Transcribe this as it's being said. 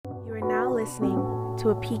listening to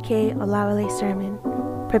a PK Olawale sermon.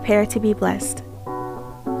 Prepare to be blessed.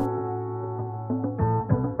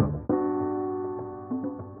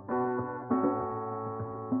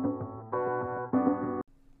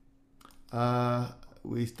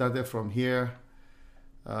 We started from here.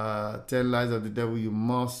 10 lies of the devil you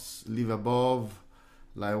must live above.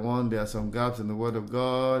 Lie 1, there are some gaps in the word of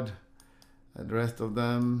God. And the rest of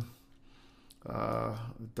them,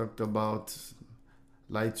 we talked about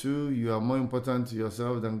lie 2, you are more important to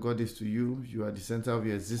yourself than God is to you. You are the center of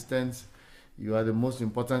your existence. You are the most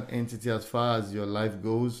important entity as far as your life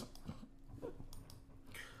goes.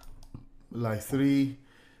 Lie 3,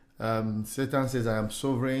 Satan says, I am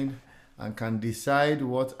sovereign and can decide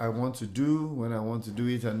what I want to do when I want to do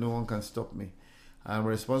it, and no one can stop me. I am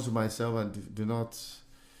responsible to myself and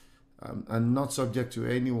I'm not subject to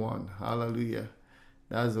anyone. Hallelujah.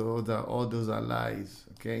 That's all those are lies.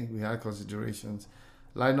 Okay, we had considerations.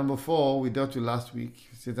 Lie number 4, we dealt with last week.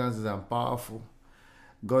 Satan says, I'm powerful.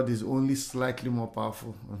 God is only slightly more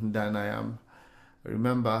powerful than I am.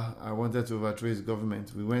 Remember, I wanted to overthrow his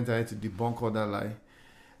government. We went ahead to debunk all that lie.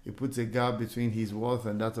 He puts a gap between his worth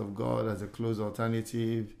and that of God as a close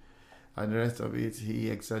alternative, and the rest of it, he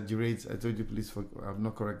exaggerates. I told you, please, I've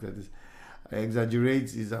not corrected this.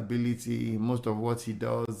 Exaggerates his ability. Most of what he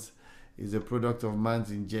does is a product of man's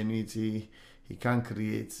ingenuity. He can't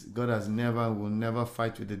create. God has never and will never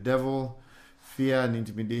fight with the devil. Fear and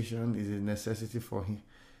intimidation is a necessity for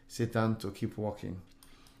Satan to keep walking.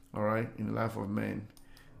 All right, in the life of men.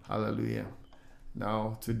 Hallelujah.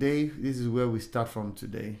 Now, today, this is where we start from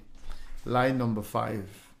today. Lie number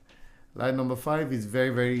 5. Lie number 5 is very,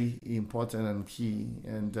 very important and key.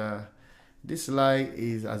 And this lie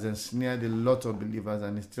has ensnared a lot of believers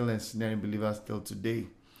and is still ensnaring believers till today.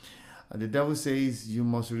 And the devil says you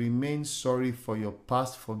must remain sorry for your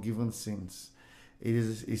past forgiven sins.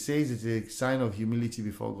 It says it's a sign of humility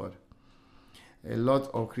before God. A lot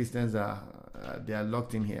of Christians are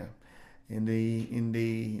locked in here. In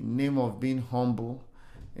the name of being humble,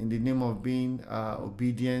 in the name of being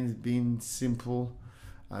obedient, being simple,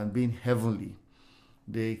 and being heavenly,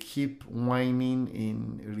 they keep whining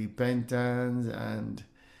in repentance and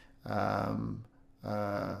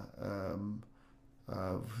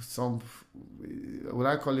some, what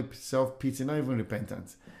I call it, self-pity, not even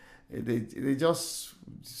repentance. They just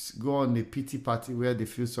go on a pity party where they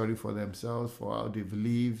feel sorry for themselves, for how they've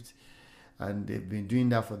lived. And they've been doing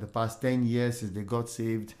that for the past 10 years since they got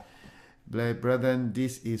saved. Brethren,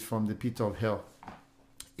 this is from the pit of hell.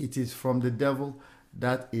 It is from the devil.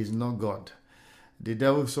 That is not God. The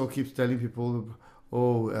devil so keeps telling people,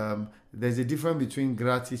 there's a difference between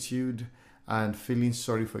gratitude and feeling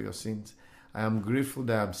sorry for your sins. I am grateful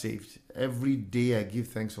that I'm saved. Every day I give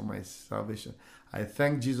thanks for my salvation. I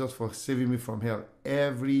thank Jesus for saving me from hell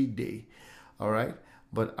every day. All right?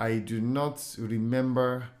 But I do not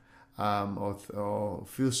remember or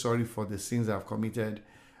feel sorry for the sins I've committed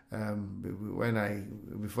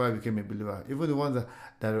before I became a believer. Even the ones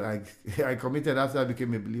that I committed after I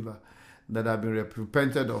became a believer, that I've been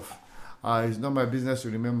repented of. It's not my business to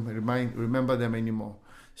remember them anymore.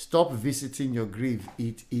 Stop visiting your grave.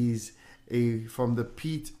 It is from the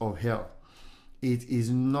pit of hell. It is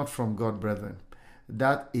not from God, brethren.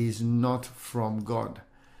 That is not from God.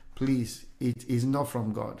 Please, it is not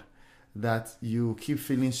from God. That you keep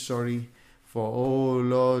feeling sorry for, oh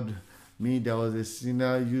Lord, me that was a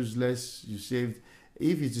sinner, useless, you saved.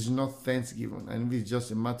 If it is not thanksgiving, and if it's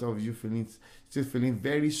just a matter of you still feeling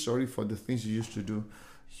very sorry for the things you used to do,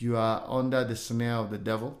 you are under the snare of the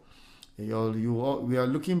devil. We are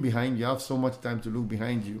looking behind. You have so much time to look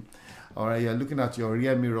behind you. All right, you're looking at your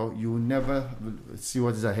rear mirror. You will never see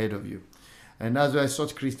what is ahead of you. And that's why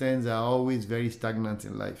such Christians are always very stagnant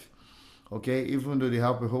in life. Okay, even though they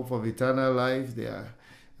have a hope of eternal life, they are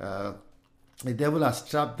the devil has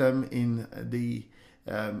trapped them in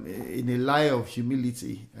a lie of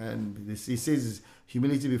humility, and he says it's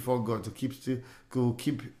humility before God to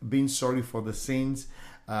keep being sorry for the sins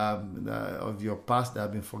of your past that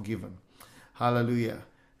have been forgiven. Hallelujah.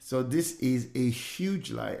 So this is a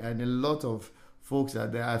huge lie, and a lot of folks are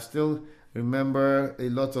there. I still remember a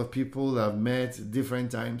lot of people I've met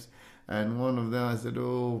different times. And one of them, I said,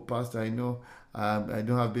 oh, Pastor, I know I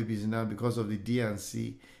don't have babies now because of the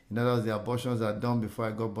D&C. In other words, the abortions are done before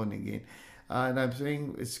I got born again. And I'm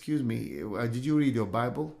saying, excuse me, did you read your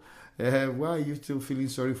Bible? Why are you still feeling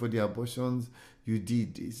sorry for the abortions you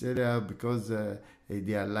did? He said, because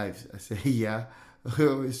they are lives. I said, yeah.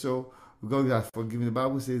 So God has forgiven. The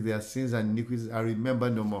Bible says their sins and iniquities are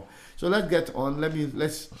remembered no more. So let's get on.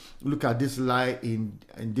 Let's look at this lie in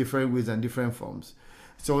different ways and different forms.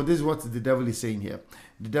 So this is what the devil is saying here.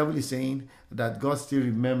 The devil is saying that God still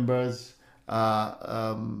remembers.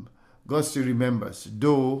 God still remembers,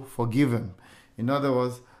 though forgive him. In other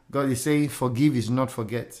words, God is saying forgive is not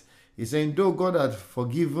forget. He's saying though God had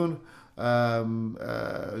forgiven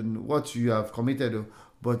what you have committed,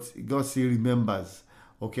 but God still remembers.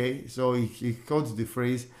 Okay, so he quotes the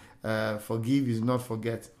phrase forgive is not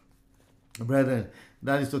forget. Brethren,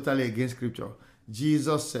 that is totally against scripture.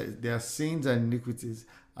 Jesus says their sins and iniquities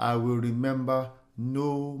I will remember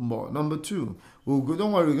no more. Number two,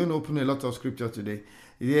 don't worry, we're going to open a lot of scripture today.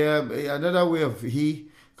 Another way of he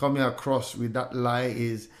coming across with that lie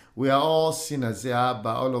is we are all sinners. But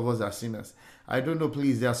all of us are sinners. I don't know,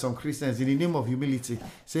 please. There are some Christians in the name of humility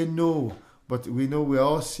say no, but we know we are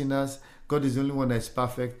all sinners. God is the only one that is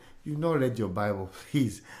perfect. You've not read your Bible,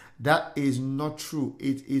 please. That is not true.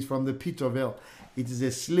 It is from the pit of hell. It is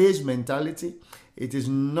a slave mentality. It is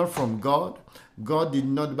not from God. God did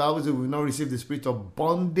not, the Bible says we will not receive the spirit of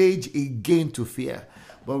bondage again to fear,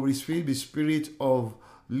 but we receive the spirit of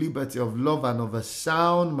liberty, of love, and of a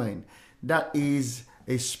sound mind. That is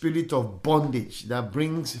a spirit of bondage that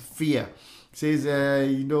brings fear. It says,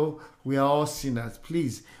 we are all sinners.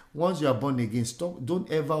 Please, once you are born again, stop.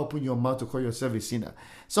 Don't ever open your mouth to call yourself a sinner.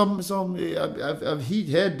 I've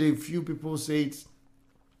heard a few people say it,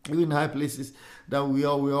 even in high places, that we're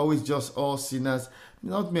always just all sinners.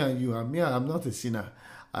 Not me and you. I'm not a sinner.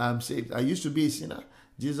 I'm saved. I used to be a sinner.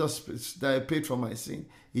 Jesus paid for my sin.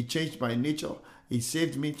 He changed my nature. He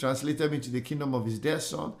saved me, translated me to the kingdom of his dear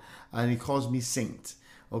son, and he calls me saint.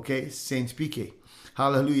 Okay, Saint PK.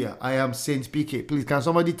 Hallelujah. I am Saint PK. Please, can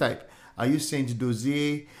somebody type? Are you Saint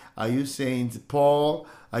Dozier? Are you Saint Paul?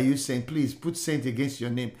 Are you Saint? Please put saint against your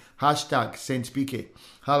name. Hashtag Saint PK.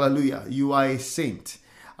 Hallelujah. You are a saint.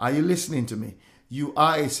 Are you listening to me? You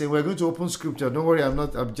are a saint. We're going to open scripture. Don't worry,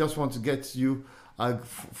 I just want to get you,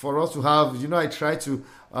 for us to have, I try to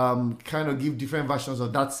kind of give different versions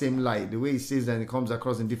of that same lie, the way it says and it comes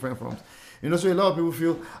across in different forms. So a lot of people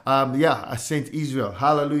feel, a Saint Israel.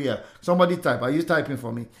 Hallelujah. Somebody type. Are you typing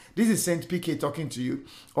for me? This is Saint PK talking to you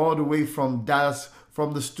all the way from Dallas,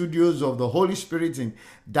 from the studios of the Holy Spirit in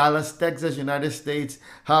Dallas, Texas, United States.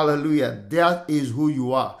 Hallelujah. That is who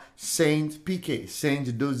you are. Saint PK,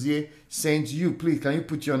 Saint Dozier, Saint you. Please, can you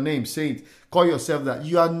put your name, Saint? Call yourself that.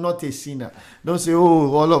 You are not a sinner. Don't say,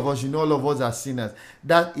 all of us, all of us are sinners.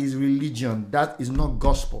 That is religion. That is not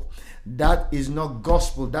gospel. That is not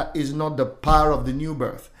gospel. That is not the power of the new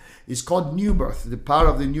birth. It's called new birth. The power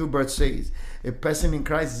of the new birth says a person in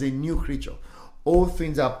Christ is a new creature. All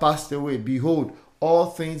things are passed away. Behold, all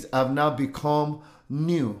things have now become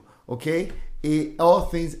new. Okay? All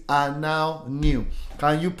things are now new.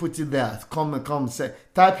 Can you put it there? Come, say,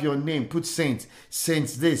 type your name, put saint,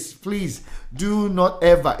 saints this. Please do not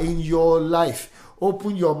ever in your life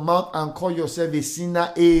open your mouth and call yourself a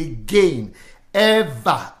sinner again.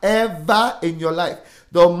 Ever in your life.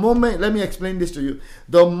 The moment, let me explain this to you.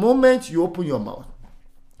 The moment you open your mouth,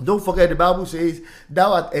 don't forget the Bible says,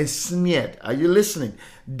 thou art ensnared. Are you listening?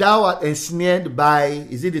 Thou art ensnared by,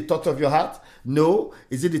 is it the thought of your heart? No.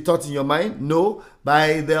 Is it the thought in your mind? No.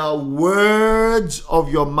 By the words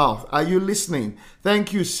of your mouth. Are you listening?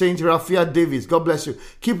 Thank you, Saint Raphael Davis. God bless you.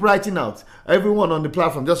 Keep writing out. Everyone on the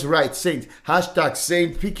platform, just write Saint. Hashtag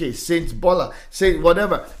Saint PK, Saint Bola, Saint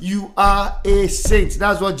whatever. You are a saint.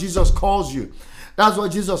 That's what Jesus calls you. That's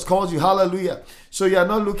what Jesus calls you. Hallelujah. So you are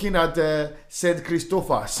not looking at Saint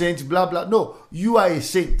Christopher, Saint blah, blah. No, you are a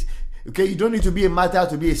saint. Okay, you don't need to be a martyr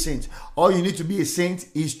to be a saint. All you need to be a saint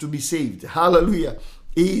is to be saved. Hallelujah.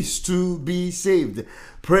 Is to be saved.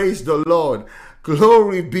 Praise the Lord.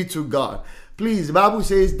 Glory be to God. Please, the Bible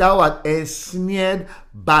says, thou art ensnared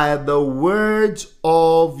by the words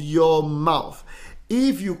of your mouth.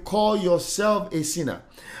 If you call yourself a sinner,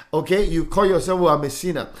 okay, you call yourself, I'm a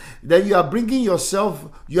sinner, then you are bringing yourself,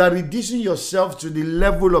 you are reducing yourself to the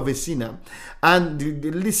level of a sinner. And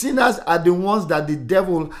the sinners are the ones that the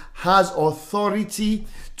devil has authority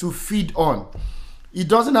to feed on. He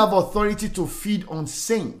doesn't have authority to feed on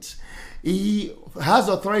saints. He has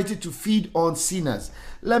authority to feed on sinners.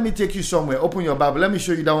 Let me take you somewhere. Open your Bible. Let me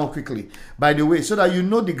show you that one quickly. By the way, so that you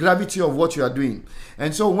know the gravity of what you are doing.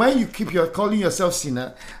 And so when you keep calling yourself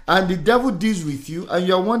sinner, and the devil deals with you, and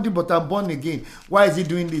you are wondering, but I'm born again. Why is he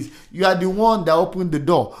doing this? You are the one that opened the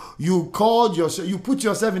door. You called yourself. You put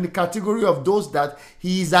yourself in the category of those that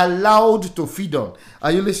he is allowed to feed on.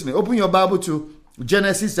 Are you listening? Open your Bible to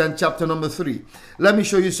Genesis and chapter number 3. Let me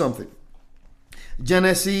show you something.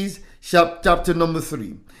 Genesis chapter number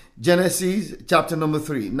 3. Genesis chapter number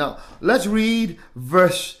 3. Now, let's read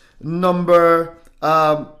verse number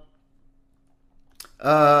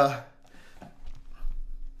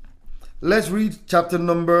let's read chapter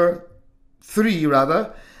number 3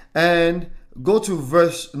 rather, and go to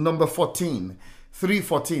verse number 14.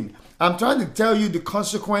 3:14. I'm trying to tell you the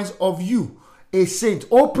consequence of you, a saint,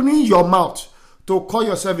 opening your mouth to call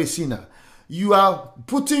yourself a sinner. You are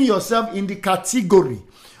putting yourself in the category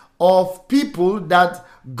of people that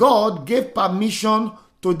God gave permission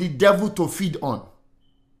to the devil to feed on.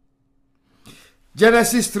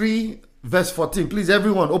 Genesis 3 verse 14. Please,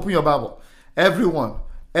 everyone, open your Bible. Everyone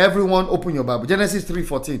open your Bible. Genesis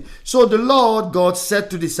 3:14. So the Lord God said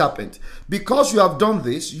to the serpent, because you have done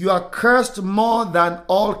this, you are cursed more than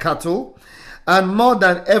all cattle and more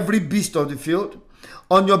than every beast of the field.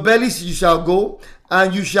 On your bellies you shall go,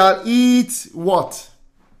 and you shall eat what?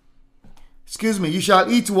 You shall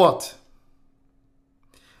eat what?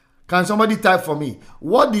 Can somebody type for me?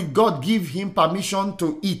 What did God give him permission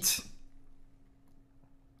to eat?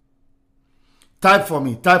 Type for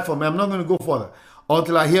me. I'm not going to go further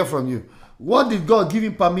until I hear from you. What did God give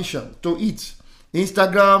him permission to eat?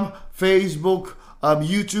 Instagram, Facebook,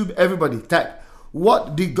 YouTube, everybody type.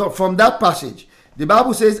 What did God, from that passage, the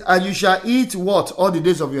Bible says, and you shall eat what? All the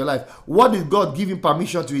days of your life. What did God give him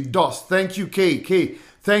permission to eat? Dust. Thank you, K.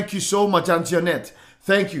 Thank you so much, Antoinette.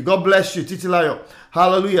 Thank you. God bless you, Titilayo.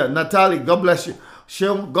 Hallelujah. Natalie, God bless you.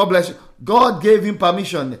 Sheon, God bless you. God gave him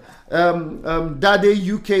permission.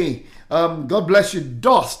 Daddy UK, God bless you.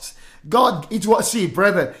 Dust. God, it was, see,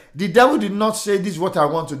 brethren, the devil did not say this is what I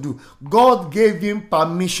want to do. God gave him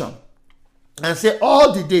permission and say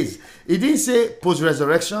all the days. He didn't say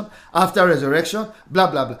post-resurrection, after resurrection, blah,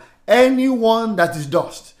 blah, blah. Anyone that is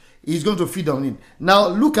dust, he's going to feed on it. Now,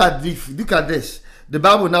 look at this. The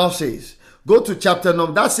Bible now says, go to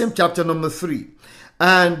that same chapter number 3,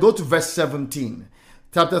 and go to verse 17.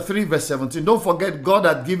 Chapter 3, verse 17. Don't forget, God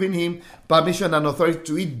had given him permission and authority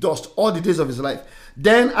to eat dust all the days of his life.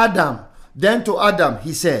 Then to Adam,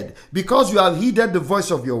 he said, because you have heeded the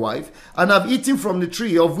voice of your wife, and have eaten from the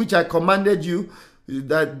tree of which I commanded you,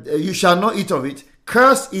 that you shall not eat of it.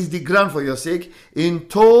 Cursed is the ground for your sake. In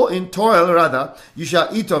toil rather, you shall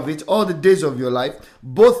eat of it all the days of your life.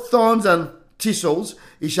 Both thorns and thistles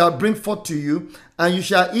it shall bring forth to you, and you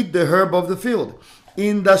shall eat the herb of the field.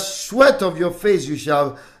 In the sweat of your face you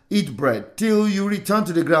shall eat bread, till you return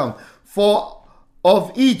to the ground. For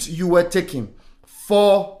of it you were taken,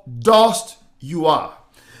 for dust you are.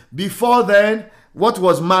 Before then, what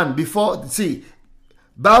was man?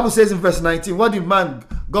 Bible says in verse 19, what did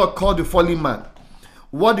God call the fallen man?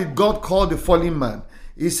 What did God call the fallen man?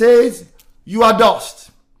 He says, you are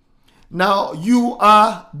dust. Now, you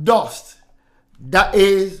are dust. That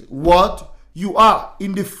is what you are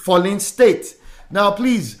in the fallen state. Now,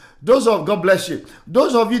 please, God bless you.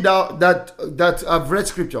 Those of you that have read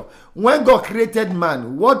scripture, when God created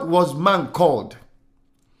man, what was man called?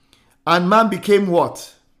 And man became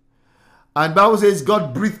what? And Bible says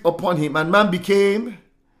God breathed upon him, and man became,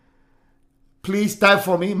 please type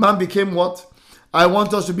for me, man became what? I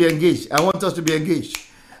want us to be engaged.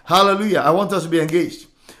 Hallelujah. I want us to be engaged.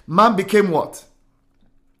 Man became what?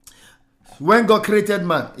 When God created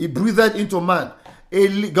man, he breathed into man.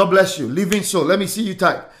 God bless you. Living soul. Let me see you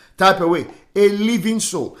type. Type away. A living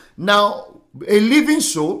soul. Now, a living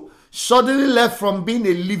soul suddenly left from being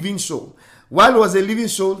a living soul. While he was a living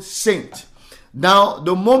soul, saint. Now,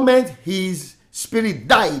 the moment his spirit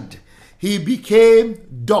died, he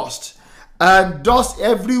became dust. And dust,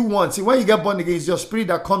 everyone. See, when you get born again, it's your spirit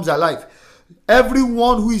that comes alive.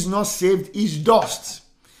 Everyone who is not saved is dust.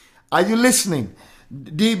 Are you listening?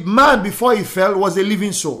 The man before he fell was a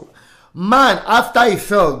living soul. Man, after he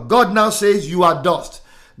fell, God now says you are dust.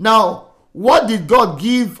 Now, what did God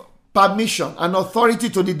give permission and authority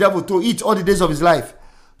to the devil to eat all the days of his life?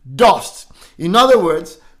 Dust. In other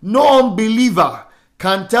words, no unbeliever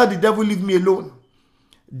can tell the devil, leave me alone.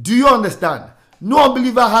 Do you understand? No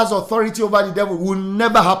unbeliever has authority over the devil. It will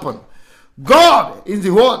never happen. God is the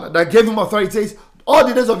one that gave him authority. Says, all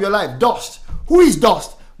the days of your life, dust. Who is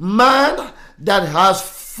dust? Man that has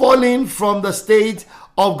fallen from the state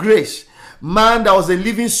of grace. Man that was a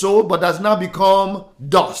living soul but has now become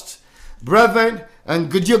dust. Brethren,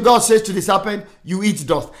 and God says to the serpent, you eat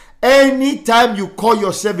dust. Anytime you call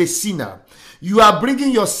yourself a sinner, you are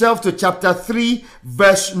bringing yourself to chapter 3,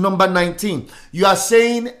 verse number 19. You are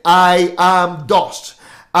saying, I am dust.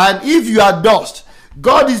 And if you are dust,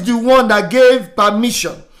 God is the one that gave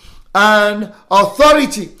permission and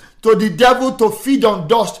authority to the devil to feed on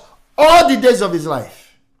dust all the days of his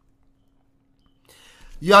life.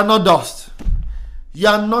 You are not dust. You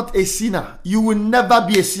are not a sinner. You will never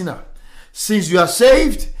be a sinner. Since you are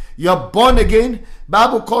saved, you are born again.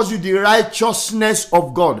 Bible calls you the righteousness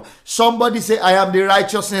of God. Somebody say, I am the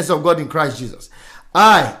righteousness of God in Christ Jesus.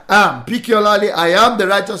 I am, peculiarly, I am the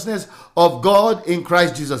righteousness of God in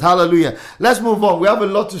Christ Jesus. Hallelujah. Let's move on. We have a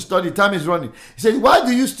lot to study. Time is running. He says, why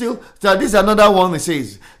do you still, so this is another one. It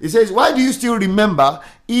says, why do you still remember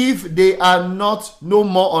if they are not no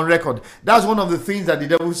more on record? That's one of the things that the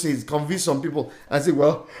devil says, convince some people and say,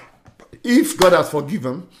 well, if God has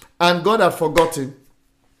forgiven and God has forgotten,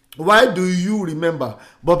 why do you remember?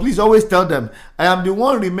 But please always tell them, I am the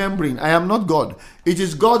one remembering. I am not God. It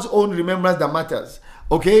is God's own remembrance that matters.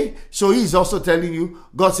 Okay? So he is also telling you,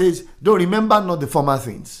 God says, don't remember not the former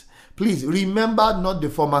things. Please remember not the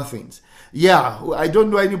former things. Yeah, I don't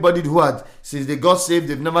know anybody who had, since they got saved,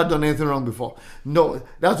 they've never done anything wrong before. No,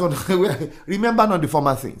 that's what, remember not the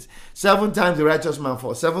former things. 7 times the righteous man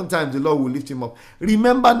falls, 7 times the Lord will lift him up.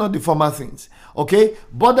 Remember not the former things. Okay?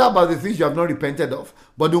 Bother about the things you have not repented of.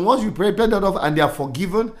 But the ones you repented of and they are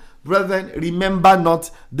forgiven, brethren, remember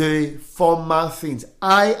not the former things.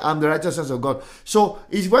 I am the righteousness of God. So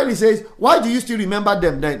it's when he says, why do you still remember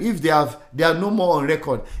them then if they are no more on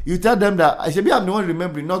record? You tell them that I should be I'm the one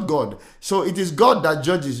remembering, not God. So it is God that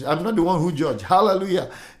judges. I'm not the one who judges.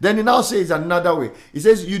 Hallelujah. Then he now says another way. He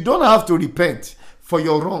says you don't have to repent for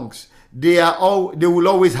your wrongs. They will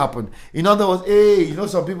always happen. In other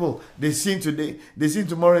words, some people, they sin today, they sin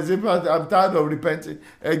tomorrow, and say, I'm tired of repenting,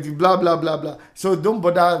 blah blah blah blah. So don't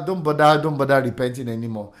bother repenting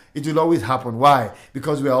anymore. It will always happen. Why?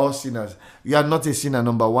 Because we are all sinners. You are not a sinner,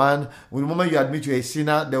 number one. When the moment you admit you're a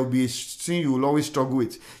sinner, there will be a sin you will always struggle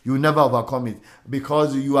with. You will never overcome it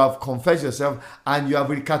because you have confessed yourself and you have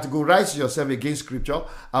recategorized yourself against Scripture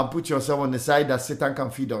and put yourself on the side that Satan can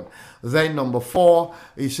feed on. Then number 4,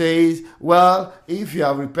 he says, well, if you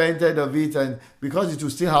have repented of it, and because it will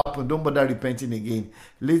still happen, don't bother repenting again.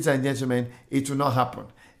 Ladies and gentlemen, it will not happen.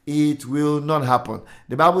 It will not happen.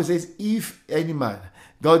 The Bible says, if any man,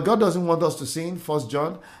 God doesn't want us to sin. 1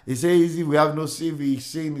 John, he says, we have no sin, we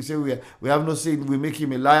sin. He says, we have no sin, we make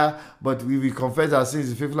him a liar, but we will confess our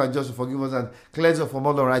sins, faithful and just to forgive us and cleanse us from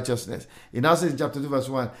all unrighteousness. It now says in chapter 2, verse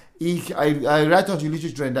 1, I write unto you, little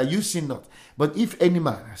children, that you sin not. But if any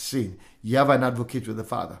man has sinned, you have an advocate with the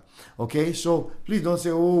Father. Okay, so please don't say,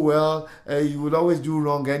 you will always do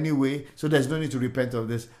wrong anyway, so there's no need to repent of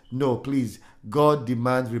this. No, please, God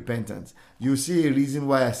demands repentance. You see a reason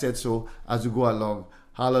why I said so as we go along.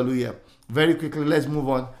 Hallelujah. Very quickly, let's move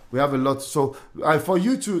on. We have a lot. So for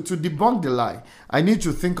you to debunk the lie, I need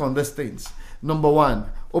to think on these things. Number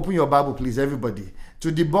 1, open your Bible, please, everybody.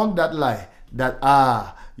 To debunk that lie, that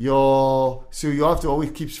so you have to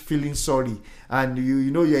always keep feeling sorry. And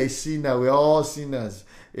you know you're a sinner. We're all sinners.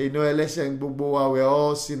 We're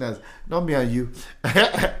all sinners. Not me and you.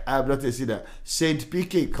 I'm not a sinner. Saint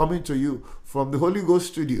PK coming to you from the Holy Ghost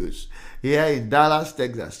Studios here in Dallas,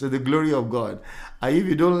 Texas, to the glory of God. And if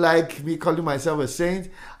you don't like me calling myself a saint,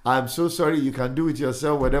 I'm so sorry. You can do it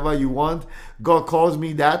yourself, whatever you want. God calls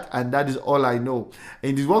me that, and that is all I know.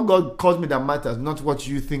 And it is what God calls me that matters, not what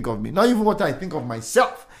you think of me. Not even what I think of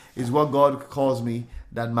myself is what God calls me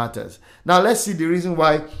that matters. Now let's see the reason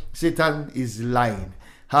why Satan is lying.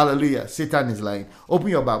 Hallelujah. Satan is lying. Open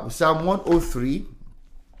your Bible. Psalm 103.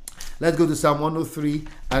 Let's go to Psalm 103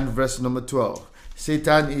 and verse number 12.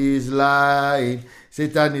 Satan is lying.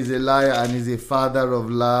 Satan is a liar and is a father of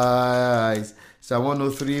lies. Psalm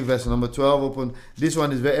 103 verse number 12. Open. This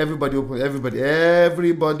one is where everybody open.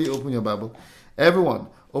 Everybody open your Bible. Everyone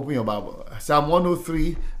open your Bible. Psalm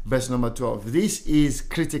 103 verse number 12. This is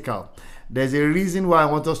critical. There's a reason why I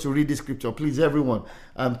want us to read this scripture. Please, everyone.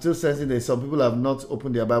 I'm still sensing that some people have not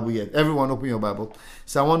opened their Bible yet. Everyone, open your Bible.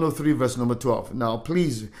 Psalm 103, verse number 12. Now,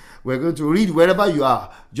 please, we're going to read wherever you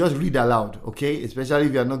are. Just read aloud, okay? Especially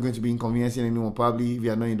if you are not going to be inconveniencing anyone, probably if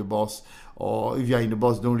you are not in the bus. Or if you are in the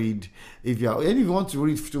bus, don't read. If you want to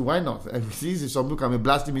read too, why not? See, some people can be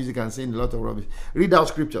blasting music and saying a lot of rubbish. Read out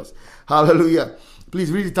scriptures. Hallelujah. Please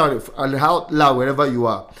read it out loud wherever you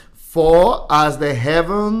are. For as the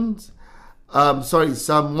heavens...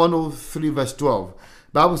 Psalm 103 verse 12.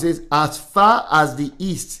 Bible says, as far as the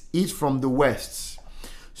east is from the west,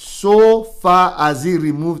 so far as he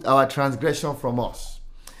removed our transgression from us.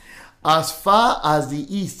 As far as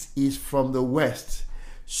the east is from the west,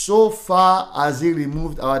 so far as he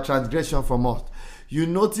removed our transgression from us. You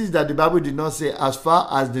notice that the Bible did not say as far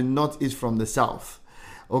as the north is from the south.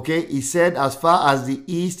 Okay, it said as far as the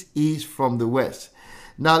east is from the west.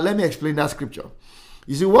 Now let me explain that scripture.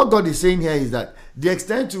 You see, what God is saying here is that the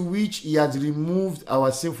extent to which he has removed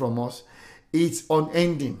our sin from us, it's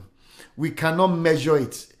unending. We cannot measure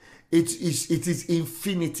it. It is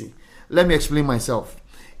infinity. Let me explain myself.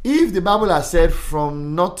 If the Bible has said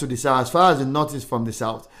from north to the south, as far as the north is from the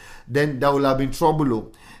south, then there will have been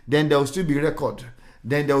trouble. Then there will still be record.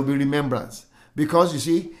 Then there will be remembrance. Because you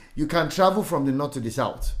see, you can travel from the north to the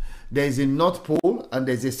south. There is a North Pole and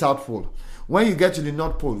there's a South Pole. When you get to the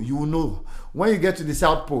North Pole, you will know. When you get to the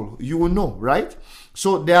South Pole, you will know, right?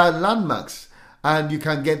 So there are landmarks and you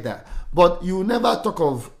can get there. But you never talk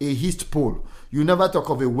of a East Pole. You never talk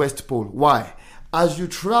of a West Pole. Why? As you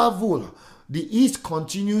travel, the East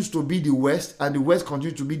continues to be the West and the West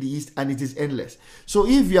continues to be the East, and it is endless. So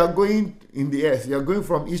if you are going in the earth, you are going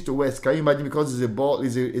from East to West. Can you imagine? Because it's a ball,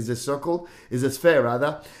 is a circle, is a sphere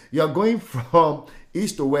rather. You are going from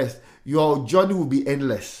East to West. Your journey will be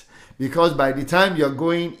endless. Because by the time you're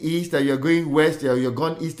going east and you're going west, you're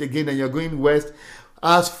going east again and you're going west,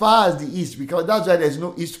 as far as the east, because that's why there's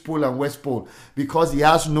no East Pole and West Pole, because it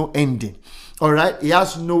has no ending. All right, it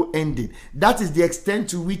has no ending. That is the extent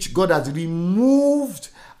to which God has removed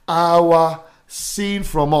our sin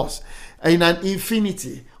from us in an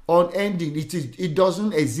infinity, unending. It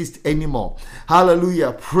doesn't exist anymore.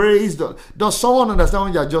 Hallelujah. Praise God. Does someone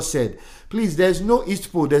understand what I just said? Please, there's no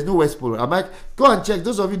East Pole, there's no West Pole. Go and check.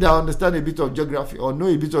 Those of you that understand a bit of geography or know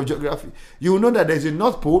a bit of geography, you will know that there's a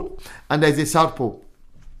North Pole and there's a South Pole.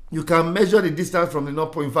 You can measure the distance from the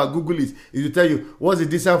North Pole. In fact, Google it. It will tell you what's the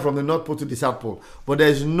distance from the North Pole to the South Pole. But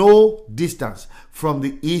there's no distance from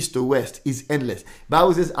the East to West. It's endless.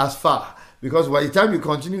 Bible says as far. Because by the time you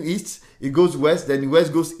continue east, it goes west, then the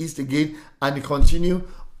west goes east again, and it continue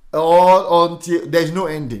all until there's no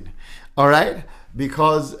ending. All right?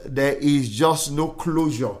 Because there is just no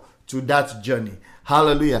closure to that journey.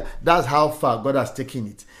 Hallelujah. That's how far God has taken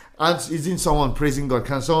it. And isn't someone praising God?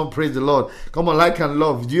 Can someone praise the Lord? Come on, like and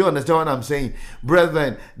love. Do you understand what I'm saying?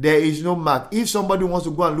 Brethren, there is no mark. If somebody wants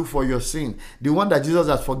to go and look for your sin, the one that Jesus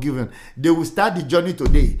has forgiven, they will start the journey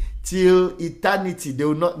today. Till eternity, they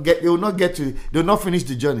will not finish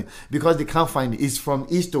the journey because they can't find it. It's from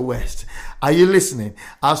east to west. Are you listening?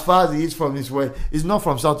 As far as it is from east to west, it's not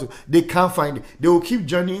from south to. They can't find it. They will keep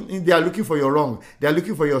journeying. They are looking for your wrong. They are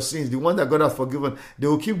looking for your sins, the one that God has forgiven. They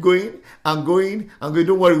will keep going and going and going.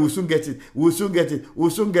 Don't worry, we'll soon get it. We'll soon get it.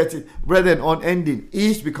 We'll soon get it. Brethren, unending.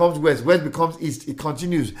 East becomes west. West becomes east. It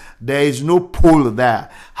continues. There is no pole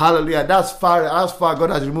there. Hallelujah. That's far. As far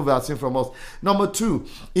God has removed our sin from us. Number 2,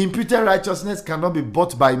 imputed righteousness cannot be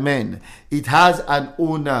bought by men. It has an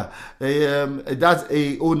owner. It has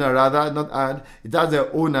a owner rather, not an. It has an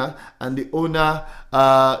owner, and the owner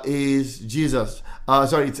is Jesus.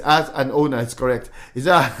 It has an owner. It's correct. It's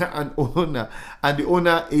an owner, and the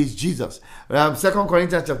owner is Jesus. 2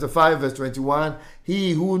 Corinthians chapter 5 verse 21.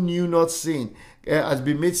 He who knew not sin has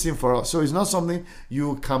been made sin for us. So it's not something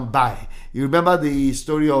you can buy. You remember the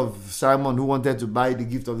story of Simon who wanted to buy the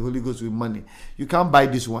gift of the Holy Ghost with money. You can't buy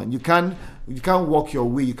this one. You can't walk your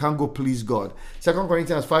way. You can't go please God. 2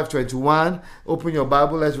 Corinthians 5:21. Open your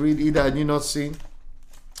Bible. Let's read. Either I knew not sin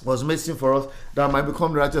was made sin for us, that I might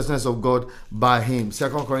become the righteousness of God by him. 2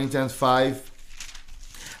 Corinthians 5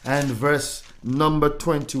 and verse number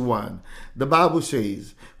 21. The Bible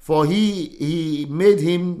says, for he made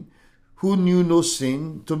him who knew no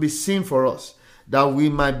sin to be sin for us, that we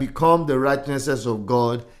might become the righteousness of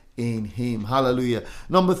God in him. Hallelujah.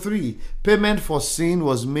 Number 3, payment for sin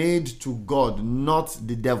was made to God, not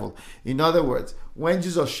the devil. In other words, when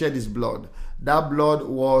Jesus shed his blood, that blood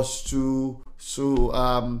was to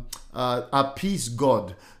appease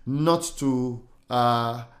God, not to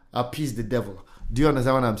appease the devil. Do you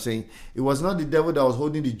understand what I'm saying? It was not the devil that was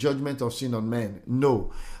holding the judgment of sin on men.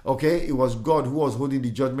 No. Okay? It was God who was holding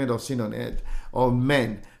the judgment of sin on earth, on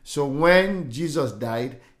men. So when Jesus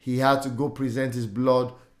died, he had to go present his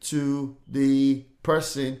blood to the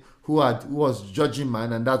person who was judging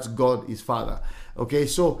man, and that's God, his Father. Okay?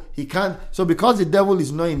 So he can't. So because the devil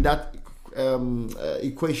is not in that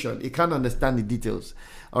equation, he can't understand the details.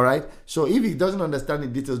 All right. So if he doesn't understand the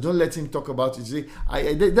details, don't let him talk about it. See,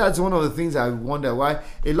 that's one of the things I wonder why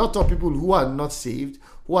a lot of people who are not saved,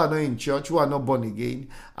 who are not in church, who are not born again,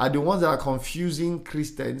 are the ones that are confusing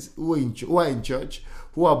Christians who are in church,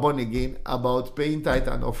 who are born again, about paying tithe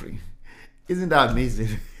and offering. Isn't that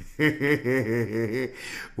amazing?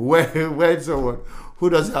 when someone who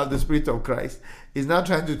doesn't have the Spirit of Christ is now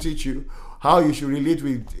trying to teach you how you should relate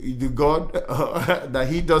with the God that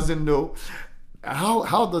he doesn't know.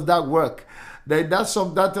 How does that work? That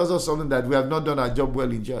tells us something, that we have not done our job well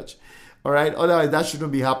in church. All right. Otherwise, that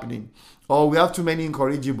shouldn't be happening. Or we have too many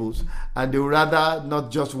incorrigibles, and they would rather not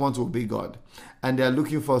just want to obey God, and they are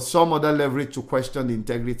looking for some other leverage to question the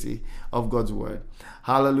integrity of God's word.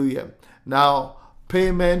 Hallelujah. Now,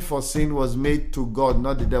 payment for sin was made to God,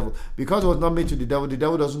 not the devil. Because it was not made to the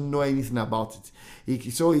devil doesn't know anything about it.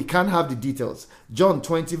 So he can't have the details. John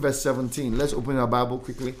 20 verse 17. Let's open our Bible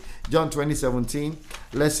quickly. John 20, 17.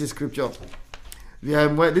 Let's see scripture.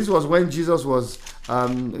 This was when Jesus was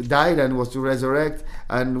died and was to resurrect,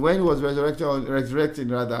 and when he was resurrecting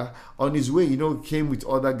rather, on his way, came with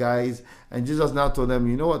other guys, and Jesus now told them,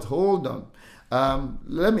 you know what, hold on,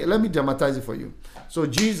 let me dramatize it for you. So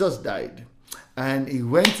Jesus died, and he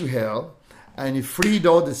went to hell, and he freed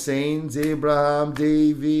all the saints, Abraham,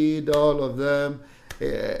 David, all of them,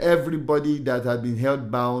 everybody that had been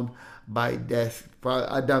held bound by death.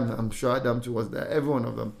 Adam, I'm sure Adam too was there, every one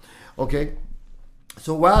of them. Okay,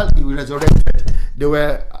 so while he was resurrected, they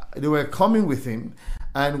were coming with him,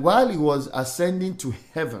 and while he was ascending to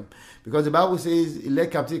heaven, because the Bible says he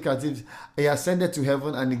led captives, he ascended to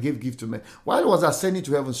heaven and he gave gift to men. While he was ascending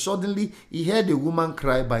to heaven, suddenly he heard a woman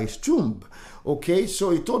cry by his tomb. Okay,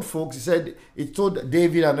 so he told folks, he told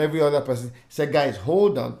David and every other person, he said, guys,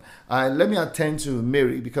 hold on, let me attend to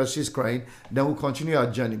Mary because she's crying, then we'll continue our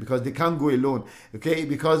journey, because they can't go alone. Okay,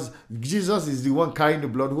 because Jesus is the one carrying the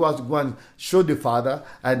blood, who has to go and show the Father,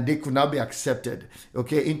 and they could now be accepted,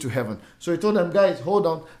 okay, into heaven. So he told them, guys, hold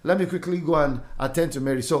on, let me quickly go and attend to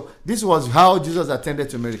Mary. So this was how Jesus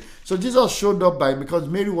attended to Mary. So Jesus showed up because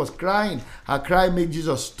Mary was crying. Her cry made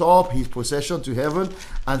Jesus stop his procession to heaven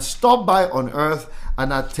and stop by on earth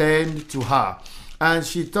and attend to her. And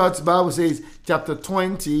she thought, the Bible says, chapter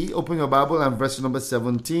 20, open your Bible, and verse number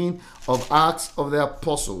 17 of Acts of the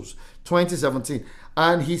Apostles, 20:17.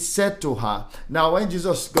 And he said to her, now when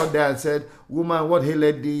Jesus got there and said, woman, what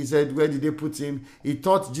ailed thee? He said, where did they put him? He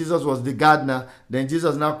thought Jesus was the gardener. Then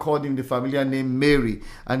Jesus now called him the familiar name Mary.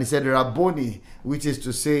 And he said, Rabboni, which is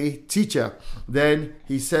to say, teacher. Then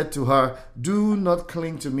he said to her, do not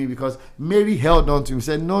cling to me, because Mary held on to him. He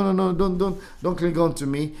said, no, don't cling on to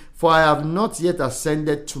me, for I have not yet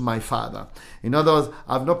ascended to my Father. In other words,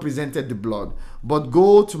 I have not presented the blood. But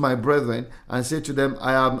go to my brethren and say to them,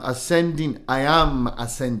 I am ascending.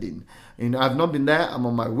 And I've not been there, I'm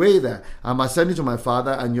on my way there. I'm ascending to my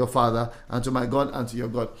Father and your Father, and to my God and to your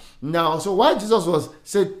God. Now, so while Jesus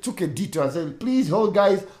took a detour and said, please hold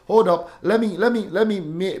up, let me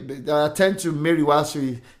attend to Mary while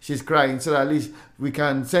she's crying, so that at least we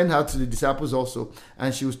can send her to the disciples also,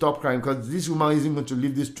 and she will stop crying, because this woman isn't going to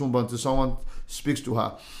leave this tomb until someone speaks to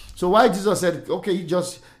her. So why Jesus said, okay,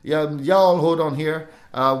 y'all hold on here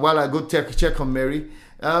while I go check on Mary.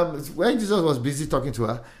 When Jesus was busy talking to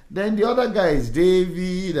her, then the other guys,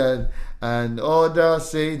 David and other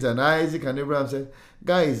saints and Isaac and Abraham, said,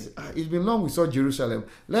 guys, it's been long we saw Jerusalem.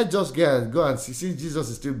 Let's just go and see, since Jesus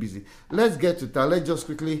is still busy. Let's get to town. Let's just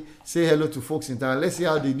quickly say hello to folks in town. Let's see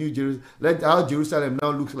how the new Jerusalem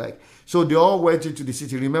now looks like. So they all went into the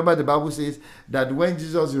city. Remember, the Bible says that when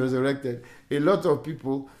Jesus resurrected, a lot of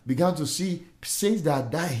people began to see saints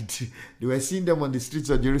that died. They were seeing them on the streets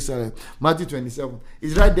of Jerusalem. Matthew 27.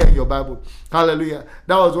 It's right there in your Bible. Hallelujah.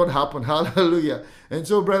 That was what happened. Hallelujah. And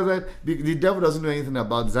so, brethren, the devil doesn't know anything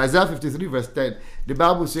about this. Isaiah 53 verse 10. The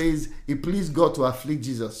Bible says it pleased God to afflict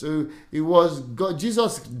Jesus. So it was God.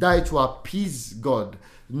 Jesus died to appease God,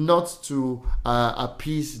 not to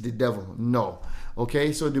appease the devil. No.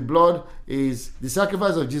 Okay, so the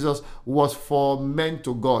sacrifice of Jesus was for men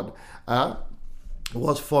to God.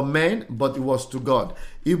 Was for men, but it was to God.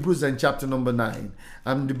 Hebrews and chapter number 9.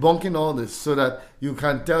 I'm debunking all this so that you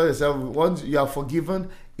can tell yourself, once you are forgiven,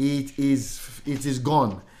 it is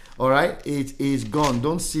gone. All right, it is gone.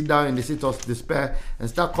 Don't sit down in the seat of despair and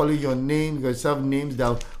start calling yourself names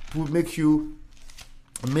that will make you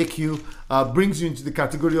brings you into the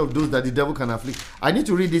category of those that the devil can afflict. I need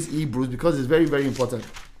to read this Hebrews because it's very, very important.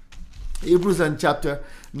 Hebrews and chapter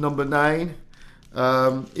number 9.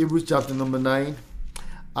 Hebrews chapter number 9.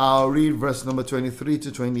 I'll read verse number 23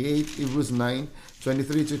 to 28. Hebrews 9,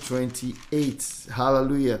 23 to 28.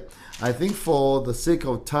 Hallelujah. I think for the sake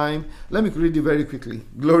of time, let me read it very quickly.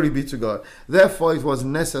 Glory be to God. Therefore, it was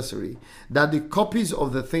necessary that the copies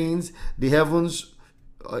of the things in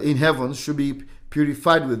heaven should be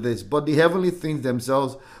purified with this, but the heavenly things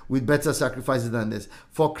themselves with better sacrifices than this.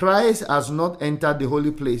 For Christ has not entered the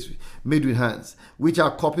holy place made with hands, which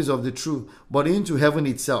are copies of the true, but into heaven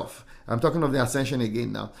itself. I'm talking of the ascension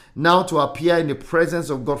again now. Now to appear in the presence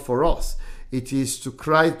of God for us. It is to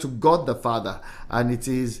cry to God the Father, and it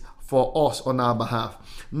is for us on our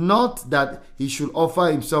behalf. Not that he should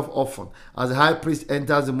offer himself often, as a high priest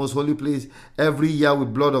enters the most holy place every year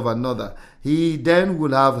with blood of another. He then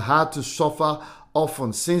would have had to suffer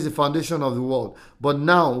often since the foundation of the world. But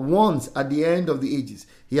now, once at the end of the ages,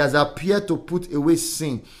 he has appeared to put away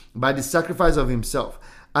sin by the sacrifice of himself.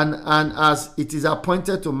 And as it is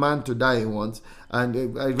appointed to man to die once, And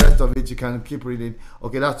the rest of it, you can keep reading.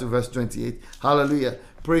 Okay, that's to verse 28. Hallelujah.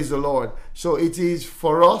 Praise the Lord. So it is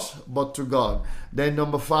for us, but to God. Then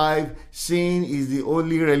number 5, sin is the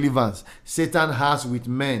only relevance Satan has with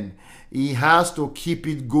men. He has to keep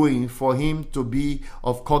it going for him to be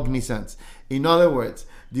of cognizance. In other words,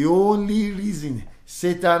 the only reason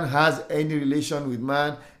Satan has any relation with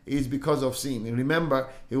man is because of sin. And remember,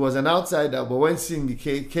 he was an outsider, but when sin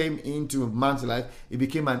came into man's life, he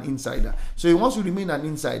became an insider. So he wants to remain an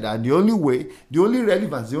insider. And the only way, the only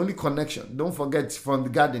relevance, the only connection, don't forget from the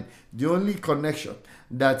garden, the only connection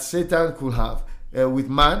that Satan could have with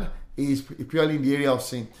man is purely in the area of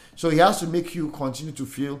sin. So he has to make you continue to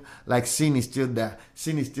feel like sin is still there.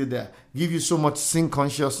 Sin is still there. Give you so much sin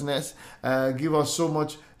consciousness. Give us so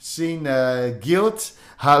much sin guilt.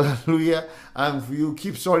 Hallelujah. And you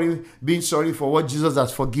keep being sorry for what Jesus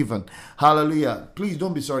has forgiven. Hallelujah. Please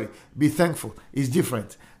don't be sorry. Be thankful. It's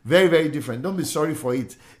different. Very, very different. Don't be sorry for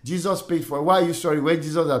it. Jesus paid for it. Why are you sorry when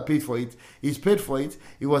Jesus has paid for it? He's paid for it.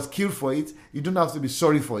 He was killed for it. You don't have to be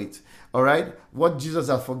sorry for it. All right? What Jesus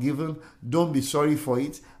has forgiven, don't be sorry for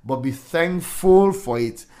it, but be thankful for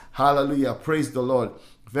it. Hallelujah. Praise the Lord.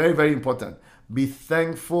 Very, very important. Be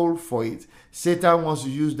thankful for it. Satan wants to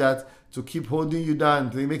use that to keep holding you down,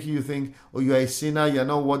 to making you think, oh, you are a sinner, you're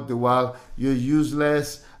not worth the while, you're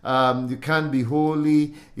useless, you can't be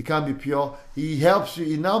holy, you can't be pure. He helps you.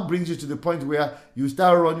 He now brings you to the point where you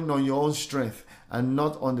start running on your own strength and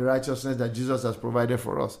not on the righteousness that Jesus has provided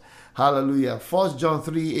for us. Hallelujah. 1 John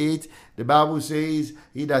 3:8, the Bible says,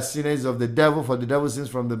 he that sinneth is of the devil, for the devil sins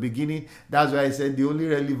from the beginning. That's why I said the only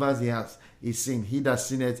relevance he has is sin. He that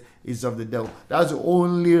sinneth is of the devil. That's the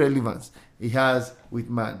only relevance he has with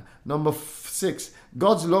man. Number 6,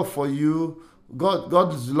 God's love for you.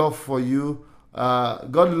 God's love for you.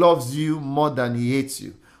 God loves you more than he hates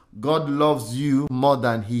you. God loves you more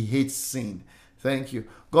than he hates sin. Thank you.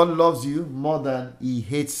 God loves you more than he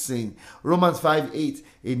hates sin. Romans 5:8.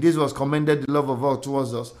 In this was commended the love of God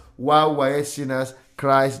towards us. While we were sinners,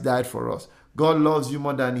 Christ died for us. God loves you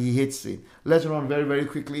more than he hates sin. Let's run very, very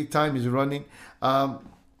quickly. Time is running.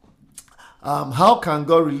 How can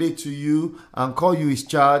God relate to you and call you his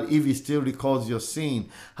child if he still recalls your sin?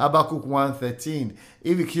 Habakkuk 1:13.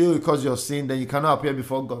 If he still recalls your sin, then you cannot appear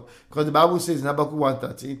before God. Because the Bible says in Habakkuk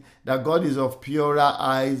 1:13 that God is of purer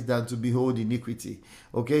eyes than to behold iniquity.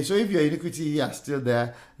 Okay, so if your iniquity is still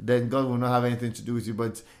there, then God will not have anything to do with you.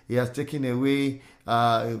 But he has taken away,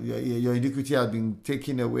 your iniquity has been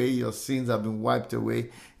taken away, your sins have been wiped away.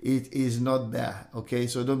 It is not there. Okay,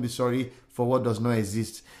 so don't be sorry for what does not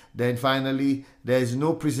exist. Then finally, there is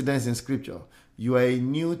no precedence in scripture. You are a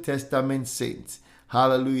New Testament saint.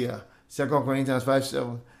 Hallelujah. 2 Corinthians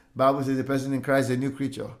 5:7. Bible says the person in Christ is a new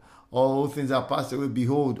creature. All things are passed away.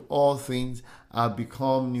 Behold, all things are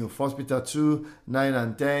become new. 1 Peter 2:9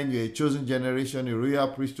 and 10. You're a chosen generation, a royal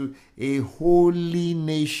priesthood, a holy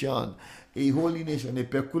nation. A holy nation, a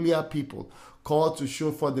peculiar people, called to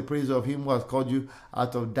show forth the praise of him who has called you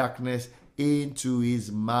out of darkness into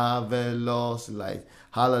his marvelous light.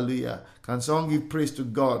 Hallelujah. Can someone give praise to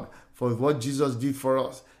God for what Jesus did for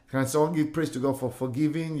us? Can someone give praise to God for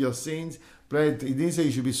forgiving your sins? He didn't say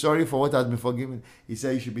you should be sorry for what has been forgiven. He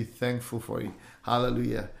said you should be thankful for it.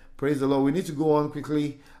 Hallelujah. Praise the Lord. We need to go on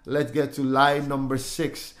quickly. Let's get to lie number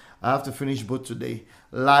 6. I have to finish both today.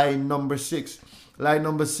 Lie number 6. Lie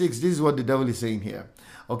number 6. This is what the devil is saying here.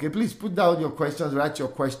 Okay, please put down your questions. Write your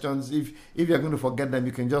questions. If you're going to forget them,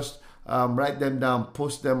 you can just write them down,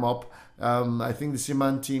 post them up. I think the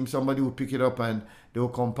Seaman team, somebody will pick it up and they will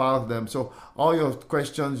compile them. So all your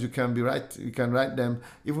questions, you can write them.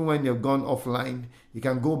 Even when you've gone offline, you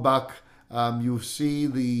can go back. You see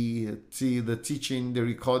the teaching, the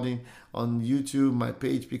recording on YouTube, my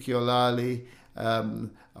page, PK Olale,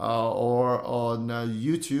 or on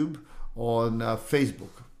YouTube, on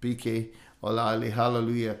Facebook, PK Olale.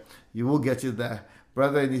 Hallelujah. You will get it there.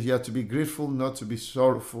 Brother, you have to be grateful, not to be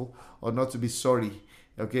sorrowful, or not to be sorry.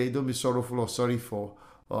 Okay, don't be sorrowful or sorry for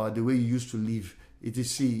the way you used to live. It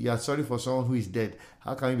is you are sorry for someone who is dead.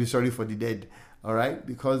 How can you be sorry for the dead? All right,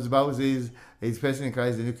 because the Bible says a person in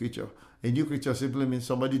Christ is a new creature. A new creature simply means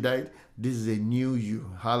somebody died. This is a new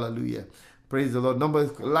you. Hallelujah. Praise the Lord.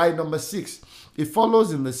 Lie number 6. It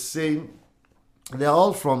follows in the same. They're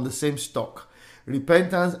all from the same stock.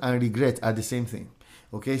 Repentance and regret are the same thing.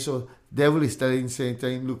 Okay, so devil is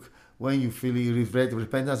saying, look, when you feel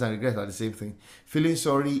repentance and regret are the same thing. Feeling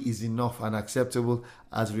sorry is enough and acceptable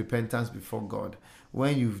as repentance before God.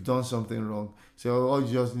 When you've done something wrong, so all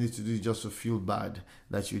you just need to do is just to feel bad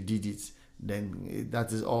that you did it. then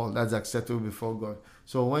that is all. That's acceptable before God.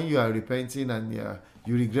 So when you are repenting and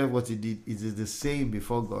you regret what you did, it is the same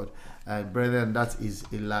before God. And brethren, that is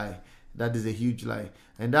a lie. That is a huge lie.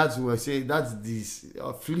 And that's what I say, that's this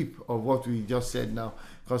flip of what we just said now.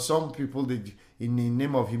 Because some people, they, in the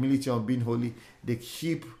name of humility and being holy, they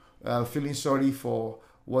keep feeling sorry for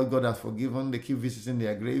what God has forgiven. They keep visiting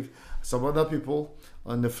their grave. Some other people,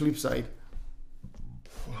 on the flip side,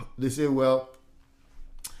 they say, well,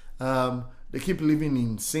 they keep living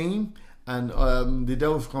in sin, and the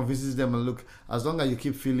devil convinces them, and look, as long as you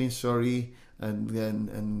keep feeling sorry and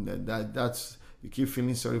that's you keep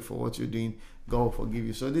feeling sorry for what you're doing, God will forgive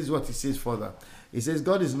you. So this is what he says further. He says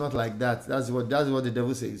God is not like that. That's what the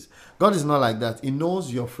devil says. God is not like that. He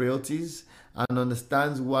knows your frailties and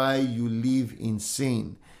understands why you live in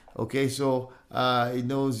sin. Okay, so he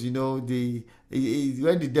knows, when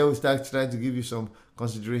the devil starts trying to give you some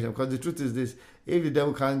consideration, because the truth is this: if the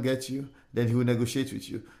devil can't get you, then he will negotiate with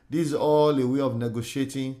you. This is all a way of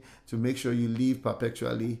negotiating to make sure you live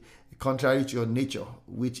perpetually contrary to your nature,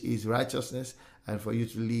 which is righteousness, and for you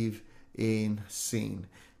to live in sin,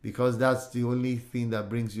 because that's the only thing that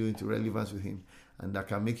brings you into relevance with him and that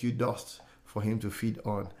can make you dust for him to feed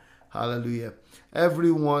on. Hallelujah.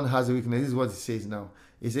 Everyone has a weakness. This is what it says now.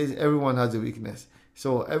 It says everyone has a weakness.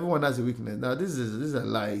 So everyone has a weakness. Now this is a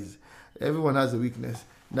lies. Everyone has a weakness.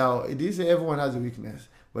 Now it didn't say everyone has a weakness,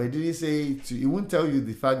 but it didn't say it won't tell you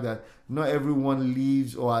the fact that not everyone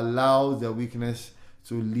lives or allows their weakness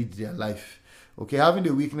to lead their life. Okay, having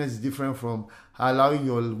the weakness is different from allowing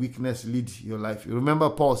your weakness lead your life. You remember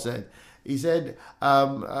Paul said, he said,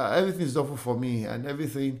 everything is lawful for me, and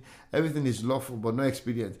everything is lawful, but no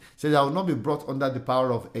expedient. He said, I will not be brought under the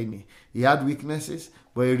power of any. He had weaknesses,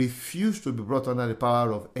 but he refused to be brought under the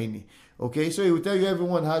power of any. Okay, so he will tell you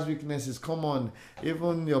everyone has weaknesses. Come on,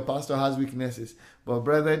 even your pastor has weaknesses. But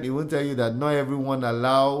brethren, he won't tell you that not everyone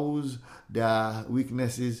allows their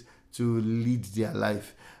weaknesses to lead their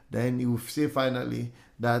life. Then he will say finally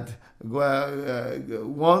that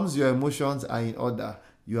once your emotions are in order,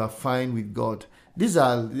 you are fine with God. These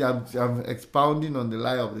are, I'm expounding on the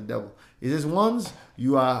lie of the devil. It says once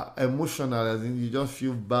you are emotional, as in you just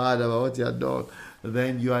feel bad about what you have done,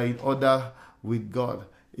 then you are in order with God.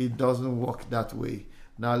 It doesn't work that way.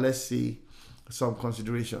 Now let's see some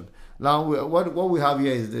consideration. Now what we have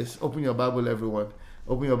here is this. Open your Bible, everyone.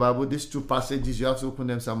 Open your Bible. These two passages, you have to open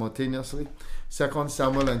them simultaneously. 2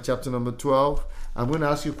 Samuel and chapter number 12. I'm going to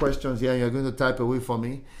ask you questions here, and you're going to type away for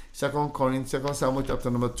me. 2 Samuel chapter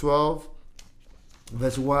number 12,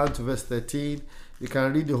 verse 1 to verse 13. You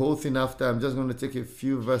can read the whole thing after. I'm just going to take a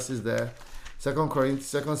few verses there. 2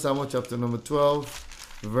 Samuel chapter number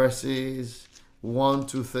 12, verses 1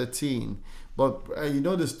 to 13. But you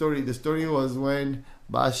know the story. The story was when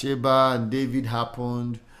Bathsheba and David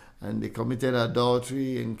happened, and they committed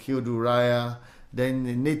adultery and killed Uriah.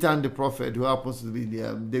 Then Nathan the prophet, who happens to be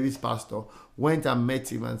David's pastor, went and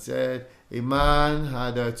met him and said, a man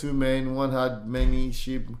had two men, one had many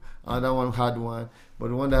sheep, another one had one, but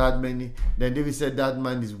the one that had many, then David said, that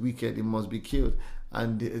man is wicked, he must be killed.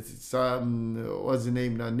 And what's the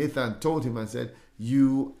name now? Nathan told him and said,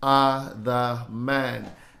 you are the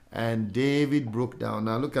man. And David broke down.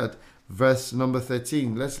 Now look at verse number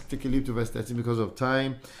 13. Let's take a leap to verse 13 because of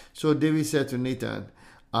time. So David said to Nathan,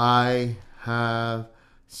 I have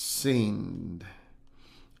sinned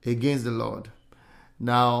against the Lord.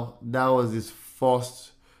 Now that was his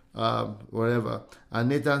first whatever. And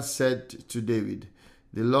Nathan said to David,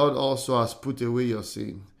 the Lord also has put away your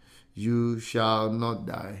sin. You shall not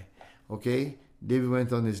die. Okay? David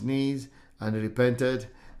went on his knees and repented.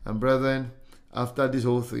 And brethren, after this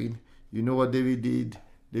whole thing, you know what David did?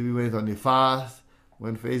 David went on a fast,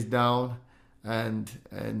 went face down, and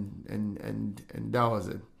that was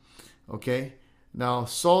it. Okay? Now,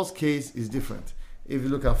 Saul's case is different. If you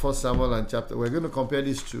look at 1 Samuel and chapter, we're going to compare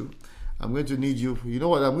these two. I'm going to need you. You know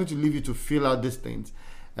what? I'm going to leave you to fill out these things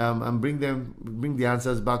and bring the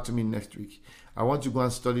answers back to me next week. I want you to go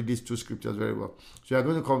and study these two scriptures very well. So you're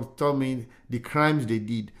going to tell me the crimes they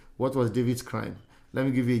did. What was David's crime? Let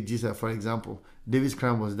me give you a gist. For example, David's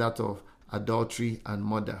crime was that of adultery and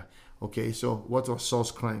murder. Okay, so what was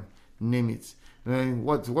Saul's crime? Name it. And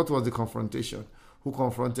what was the confrontation? Who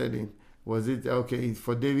confronted him? Was it, okay,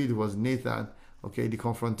 for David it was Nathan. Okay, the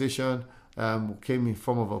confrontation came in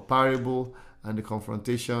form of a parable, and the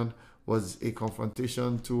confrontation was a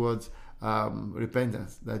confrontation towards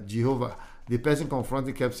repentance. That Jehovah, the person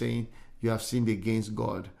confronting, kept saying, you have sinned against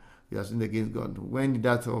God. You have sinned against God. When did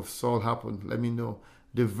that of Saul happen? Let me know.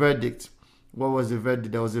 The verdict. What was the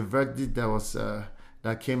verdict? There was a verdict that was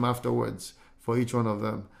that came afterwards for each one of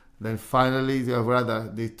them. Then finally,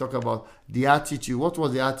 they talk about the attitude. What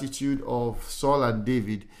was the attitude of Saul and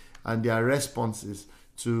David and their responses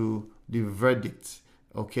to the verdict,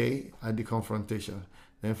 okay, and the confrontation.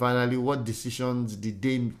 Then finally, what decisions did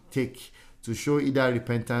they take to show either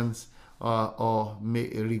repentance or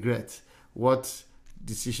regret? What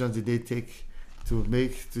decisions did they take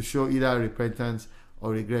to show either repentance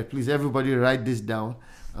or regret? Please, everybody, write this down.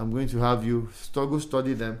 I'm going to have you go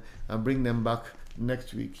study them and bring them back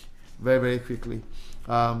next week very, very quickly.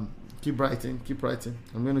 Keep writing.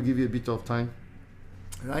 I'm going to give you a bit of time.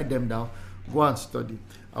 Write them down. Go and study.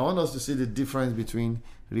 I want us to see the difference between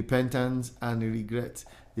repentance and regret.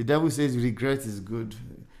 The devil says regret is good.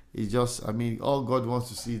 It's just, all God wants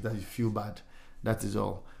to see is that you feel bad. That is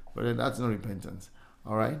all. But that's not repentance.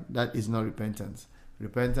 All right? That is not repentance.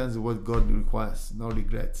 Repentance is what God requires, not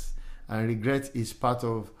regrets. And regret is part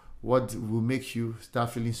of what will make you start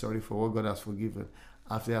feeling sorry for what God has forgiven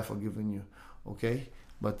after He has forgiven you. Okay?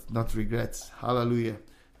 But not regrets. Hallelujah.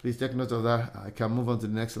 Please take note of that. I can move on to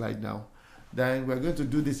the next slide now. Then we're going to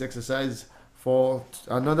do this exercise for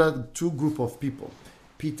another two group of people.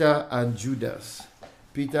 Peter and Judas.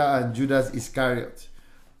 Peter and Judas Iscariot.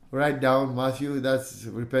 Write down Matthew, that's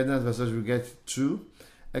repentance versus regret 2.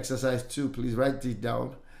 Exercise 2, please write it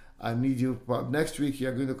down. I need you. Next week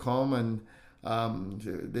you're going to come and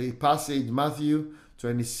the passage Matthew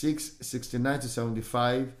 26, 69 to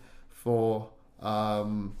 75 for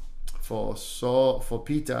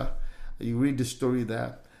Peter. You read the story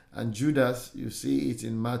there. And Judas, you see it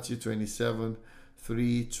in Matthew 27,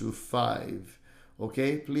 3 to 5.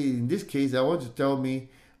 Okay, please, in this case, I want you to tell me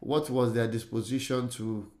what was their disposition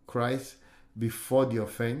to Christ before the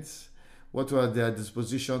offense. What was their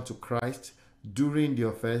disposition to Christ during the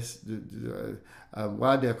offense,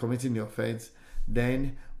 while they are committing the offense.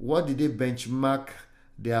 Then, what did they benchmark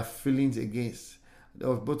their feelings against?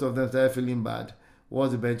 Both of them started feeling bad.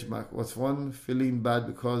 What was the benchmark? Was one feeling bad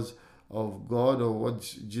because of God or what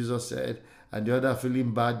Jesus said, and the other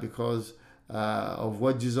feeling bad because of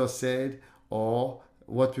what Jesus said or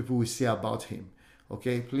what people will say about Him?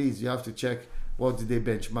 Okay, please, you have to check what did they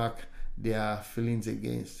benchmark their feelings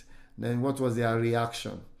against. Then what was their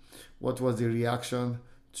reaction? What was the reaction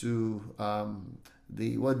to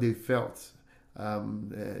what they felt?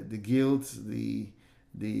 The guilt, the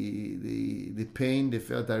pain they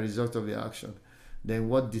felt as a result of the action. Then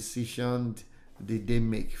what decision did they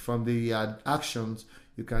make? From the actions,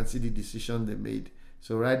 you can see the decision they made.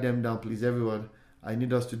 So write them down, please, everyone. I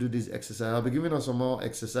need us to do this exercise. I'll be giving us some more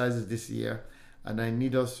exercises this year, and I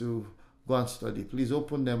need us to go and study. Please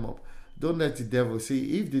open them up. Don't let the devil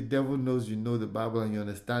see. If the devil knows you know the Bible and you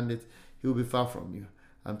understand it, he'll be far from you.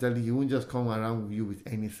 I'm telling you, he won't just come around with you with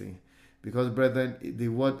anything. Because, brethren,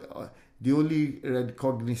 the only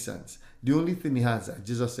recognizance, the only thing he has, as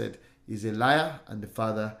Jesus said, is a liar and the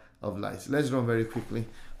father of lies. Let's run very quickly.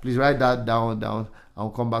 Please write that down.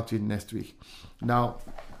 I'll come back to it next week. Now,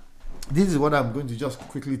 this is what I'm going to just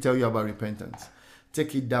quickly tell you about repentance.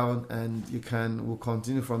 Take it down and we'll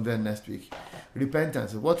continue from there next week.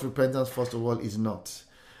 Repentance. What repentance, first of all, is not.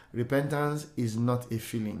 Repentance is not a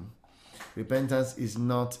feeling. Repentance is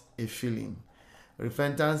not a feeling.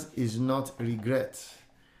 Repentance is not regret.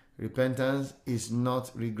 Repentance is not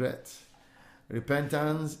regret.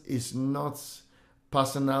 Repentance is not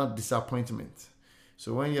personal disappointment.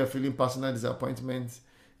 So when you're feeling personal disappointment,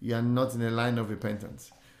 you are not in a line of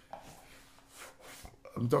repentance.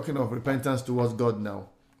 I'm talking of repentance towards God now.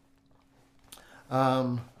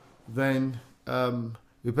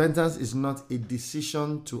 Repentance is not a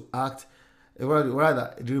decision to act.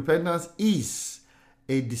 Rather, repentance is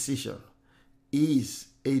a decision. Is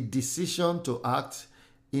a decision to act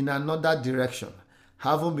in another direction,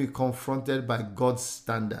 having been confronted by God's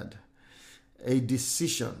standard. A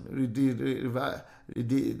decision.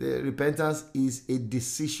 The repentance is a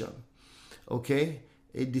decision. Okay?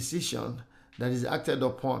 A decision that is acted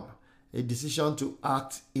upon. A decision to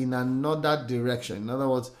act in another direction. In other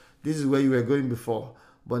words, this is where you were going before,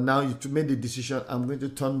 but now you made the decision, I'm going to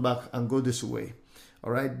turn back and go this way.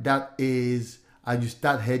 All right? That is, and you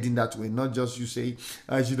start heading that way. Not just you say,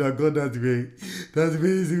 I should have gone that way. That way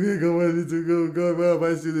is the way God wanted to go. God, why am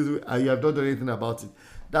I still this way? And you have not done anything about it.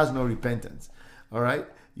 That's not repentance. All right?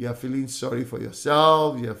 You are feeling sorry for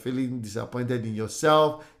yourself. You are feeling disappointed in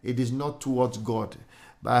yourself. It is not towards God.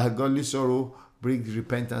 By godly sorrow brings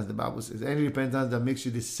repentance, the Bible says. Any repentance that makes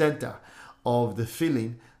you the center of the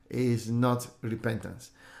feeling is not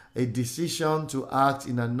repentance. A decision to act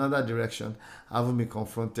in another direction, having been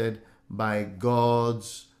confronted by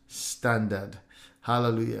God's standard.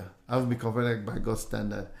 Hallelujah. Having been confronted by God's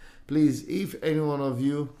standard. Please, if any one of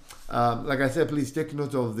you Like I said, please take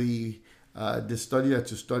note of the study that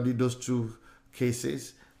you study, those two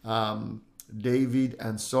cases, David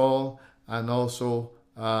and Saul, and also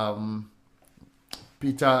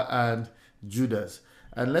Peter and Judas.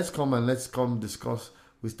 And let's come discuss.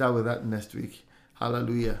 We start with that next week.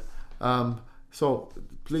 Hallelujah. So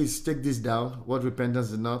please take this down. What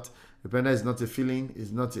repentance is not. Repentance is not a feeling.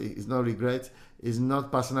 It's not regret. It's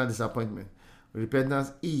not personal disappointment.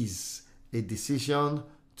 Repentance is a decision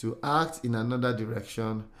to act in another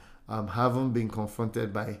direction, having been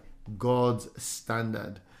confronted by God's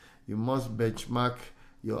standard. You must benchmark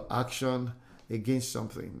your action against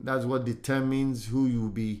something. That's what determines who you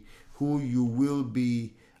will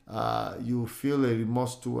be. You feel a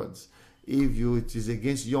remorse towards. If it is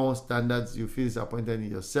against your own standards, you feel disappointed in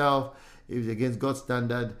yourself. If it's against God's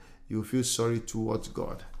standard, you feel sorry towards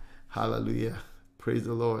God. Hallelujah. Praise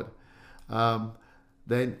the Lord.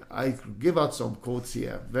 Then I give out some quotes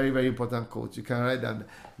here. Very, very important quotes. You can write down.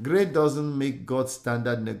 Grace doesn't make God's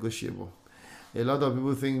standard negotiable. A lot of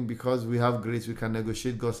people think because we have grace, we can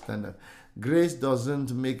negotiate God's standard. Grace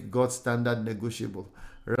doesn't make God's standard negotiable.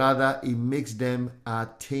 Rather, it makes them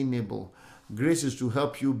attainable. Grace is to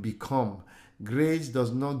help you become. Grace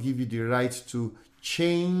does not give you the right to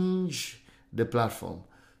change the platform,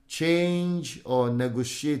 change or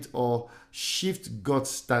negotiate or shift God's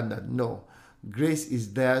standard. No. Grace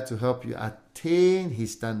is there to help you attain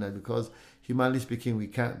His standard, because humanly speaking, we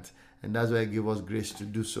can't. And that's why He gave us grace to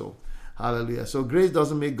do so. Hallelujah. So grace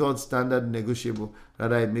doesn't make God's standard negotiable.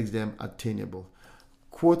 Rather, it makes them attainable.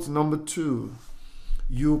 Quote number 2.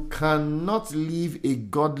 You cannot live a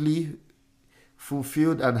godly,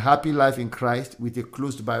 fulfilled, and happy life in Christ with a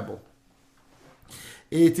closed Bible.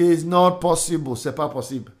 It is not possible. C'est pas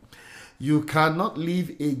possible. You cannot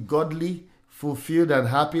live a godly, fulfilled, and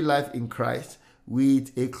happy life in Christ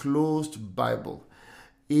with a closed Bible.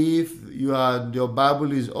 If your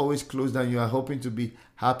Bible is always closed and you are hoping to be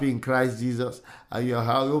happy in Christ Jesus, and you are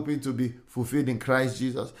hoping to be fulfilled in Christ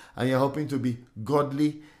Jesus, and you are hoping to be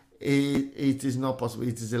godly, it is not possible.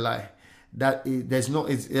 It is a lie. It's not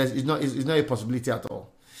a possibility at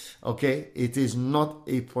all. Okay, it is not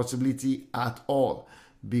a possibility at all,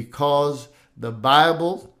 because the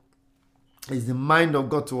Bible is the mind of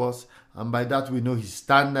God to us, and by that we know His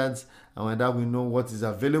standards, and by that we know what is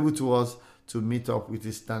available to us to meet up with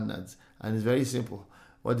His standards. And it's very simple.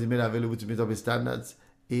 What is made available to meet up with standards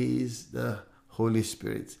is the Holy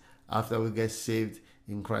Spirit after we get saved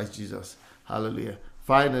in Christ Jesus. Hallelujah.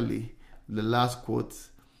 Finally, the last quote.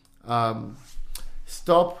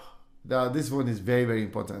 Stop. Now, this one is very, very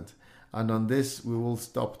important. And on this, we will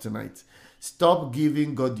stop tonight. Stop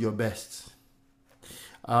giving God your best.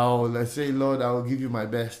 Let's say, Lord, I will give you my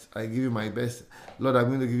best. I give you my best. Lord, I'm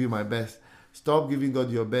going to give you my best. Stop giving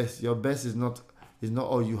God your best. Your best is not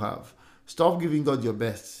all you have. Stop giving God your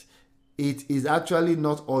best. It is actually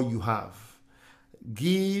not all you have.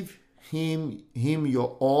 Give him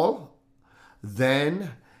your all.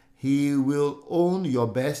 Then He will own your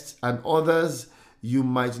best, and others you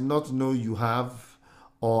might not know you have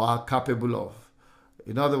or are capable of.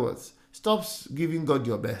 In other words, stop giving God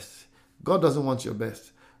your best. God doesn't want your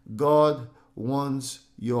best. God wants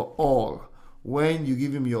your all. When you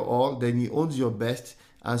give Him your all, then He owns your best,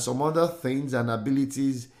 and some other things and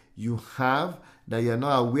abilities you have that you're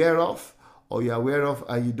not aware of, or you're aware of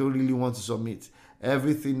and you don't really want to submit.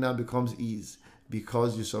 Everything now becomes ease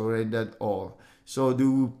because you surrendered all. So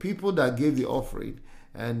the people that gave the offering,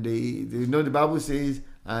 and they know the Bible says,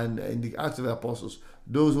 and in the Acts of the Apostles,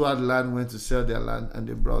 those who had land went to sell their land and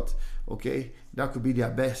they brought, okay, that could be their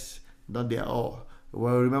best, not their all.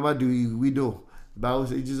 Well, remember the widow. The Bible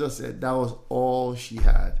says, Jesus said that was all she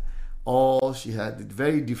had. All she had. It's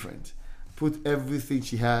very different. Put everything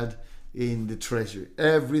she had in the treasury.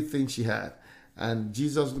 Everything she had. And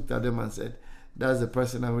Jesus looked at them and said, that's the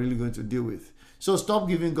person I'm really going to deal with. So stop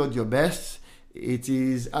giving God your best. It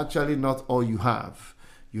is actually not all you have.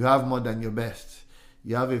 You have more than your best.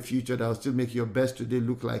 You have a future that will still make your best today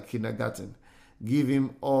look like kindergarten. Give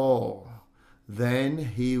Him all. Then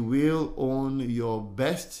He will own your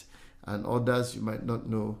best, and others you might not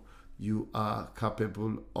know you are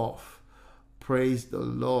capable of. Praise the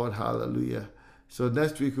Lord. Hallelujah. So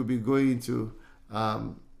next week we'll be going into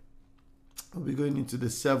the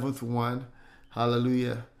 7th one.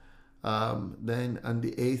 Hallelujah. Then and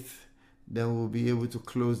the 8th. Then we'll be able to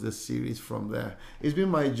close the series from there. It's been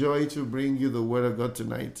my joy to bring you the Word of God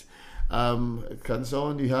tonight. Can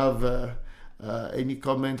someone, you have any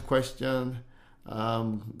comment, question?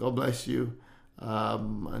 God bless you.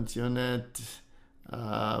 Antoinette,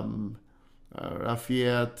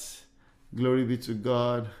 Rafiat, glory be to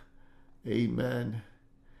God. Amen.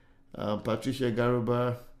 Patricia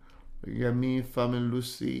Garuba, Yami, Family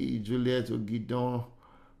Lucy, Juliet Ogidon.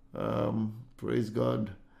 Praise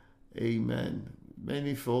God. Amen.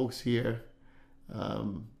 Many folks here.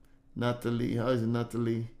 Natalie, how is it,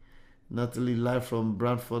 Natalie? Natalie, live from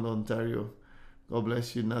Brantford, Ontario. God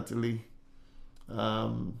bless you, Natalie.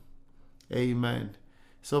 Amen.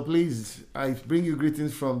 So please, I bring you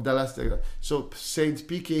greetings from Dallas, Texas. So Saint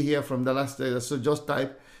PK here from Dallas, Texas. So just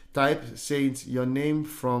type Saint, your name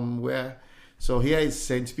from where. So here is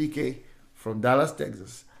Saint PK from Dallas,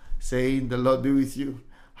 Texas, saying the Lord be with you.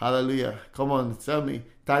 Hallelujah. Come on, tell me,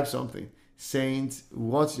 type something. Saint,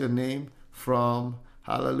 what's your name from?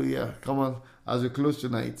 Hallelujah. Come on, as we close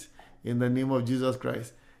tonight, in the name of Jesus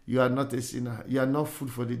Christ. You are not a sinner. You are not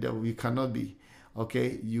food for the devil. You cannot be.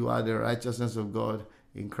 Okay? You are the righteousness of God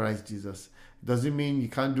in Christ Jesus. Does it mean you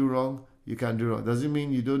can't do wrong? You can do wrong. Does it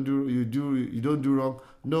mean you don't do wrong?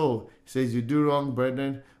 No. It says you do wrong,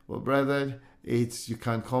 brethren. Well, brethren, it's you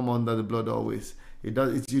can come under the blood always. You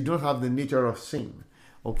don't have the nature of sin.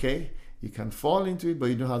 Okay? You can fall into it, but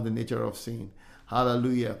you don't have the nature of sin.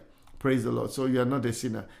 Hallelujah. Praise the Lord. So you are not a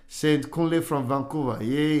sinner. Saint Kunle from Vancouver.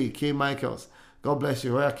 Yay, K. Michaels. God bless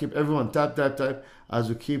you. I keep everyone type as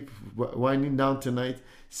we keep winding down tonight.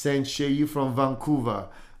 Saint Sheyi from Vancouver.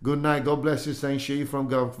 Good night. God bless you, Saint Sheyi from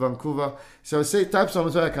Vancouver. So type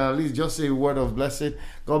something so I can at least just say a word of blessing.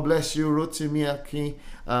 God bless you, Rotimi Akin.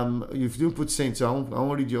 If you didn't put Saint, so I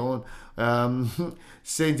won't read your own.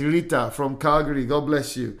 Saint Rita from Calgary. God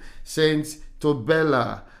bless you. Saint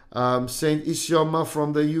Tobella. Saint Isioma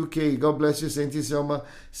from the UK. God bless you, Saint Isioma.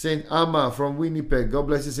 Saint Amma from Winnipeg. God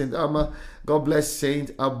bless you, Saint Amma. God bless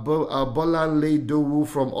Saint Abolanle Dowu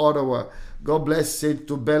from Ottawa. God bless Saint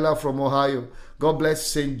Tobella from Ohio. God bless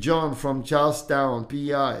Saint John from Charlestown,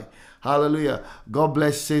 PI. Hallelujah. God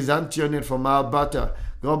bless Saint Antoinette from Alberta.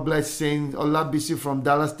 God bless Saint Olabisi from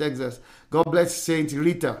Dallas, Texas. God bless Saint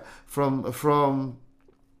Rita from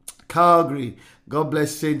Calgary. God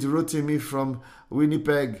bless Saint Rotimi from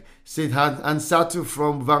Winnipeg. Saint Ansatu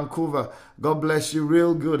from Vancouver. God bless you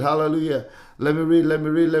real good. Hallelujah. Let me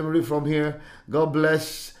read from here. God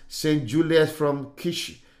bless Saint Julius from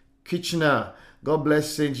Kitchener. God bless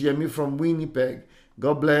Saint Yemi from Winnipeg.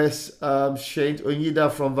 God bless Saint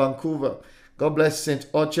Onyida from Vancouver. God bless Saint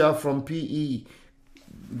Ocha from PE.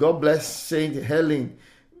 God bless Saint Helen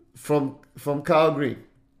from Calgary.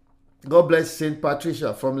 God bless Saint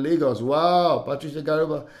Patricia from Lagos. Wow, Patricia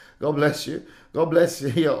Garuba. God bless you. God bless you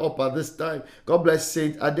here up at this time. God bless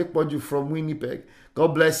Saint Adekpoju from Winnipeg.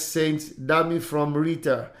 God bless Saint Dami from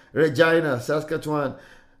Regina, Saskatchewan.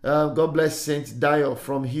 God bless Saint Dio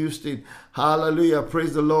from Houston. Hallelujah.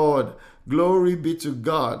 Praise the Lord. Glory be to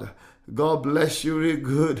God. God bless you real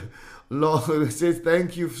good. Lord, says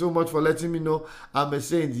thank you so much for letting me know I'm a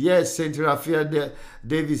saint. Yes, Saint Raphael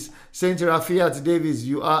Davis. Saint Raphael Davis,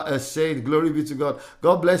 you are a saint. Glory be to God.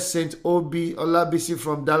 God bless Saint Obi Olabisi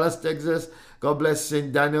from Dallas, Texas. God bless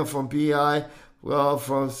Saint Daniel from PI. Well,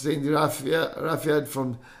 from Saint Raphael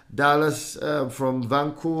from Dallas, from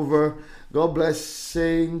Vancouver. God bless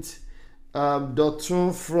Saint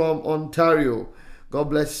Dotun from Ontario. God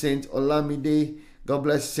bless Saint Olamide. God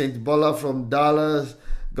bless Saint Bola from Dallas.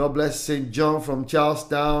 God bless St. John from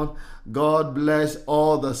Charlestown. God bless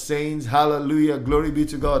all the saints. Hallelujah. Glory be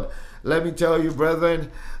to God. Let me tell you, brethren,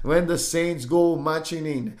 when the saints go marching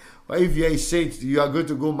in, if you're a saint, you are going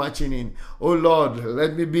to go marching in. Oh Lord,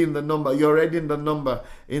 let me be in the number. You're already in the number.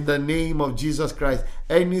 In the name of Jesus Christ.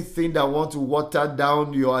 Anything that wants to water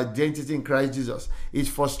down your identity in Christ Jesus is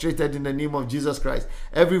frustrated in the name of Jesus Christ.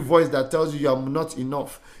 Every voice that tells you you are not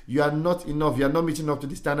enough, you are not enough, you are not meeting up to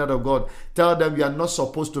the standard of God, tell them you are not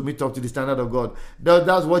supposed to meet up to the standard of God.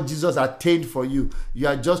 That's what Jesus attained for you. You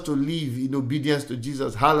are just to live in obedience to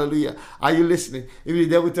Jesus. Hallelujah. Are you listening? If the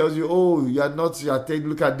devil tells you, oh, you are not, you are taking,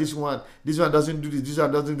 look at this one doesn't do this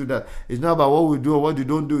one doesn't do that. It's not about what we do or what we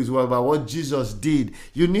don't do. It's about what Jesus did.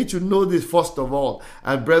 You need to know this first of all.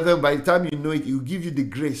 And brethren, by the time you know it, it will give you the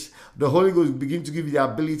grace. The Holy Ghost will begin to give you the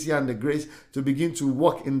ability and the grace to begin to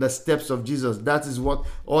walk in the steps of Jesus. That is what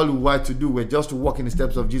all we want to do. We're just to walk in the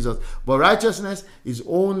steps of Jesus. But righteousness is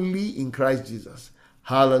only in Christ Jesus.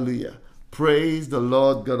 Hallelujah. Praise the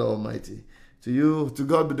Lord God Almighty. To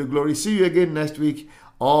God be the glory. See you again next week.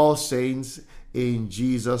 All saints in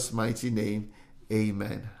Jesus' mighty name.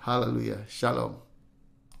 Amen. Hallelujah. Shalom.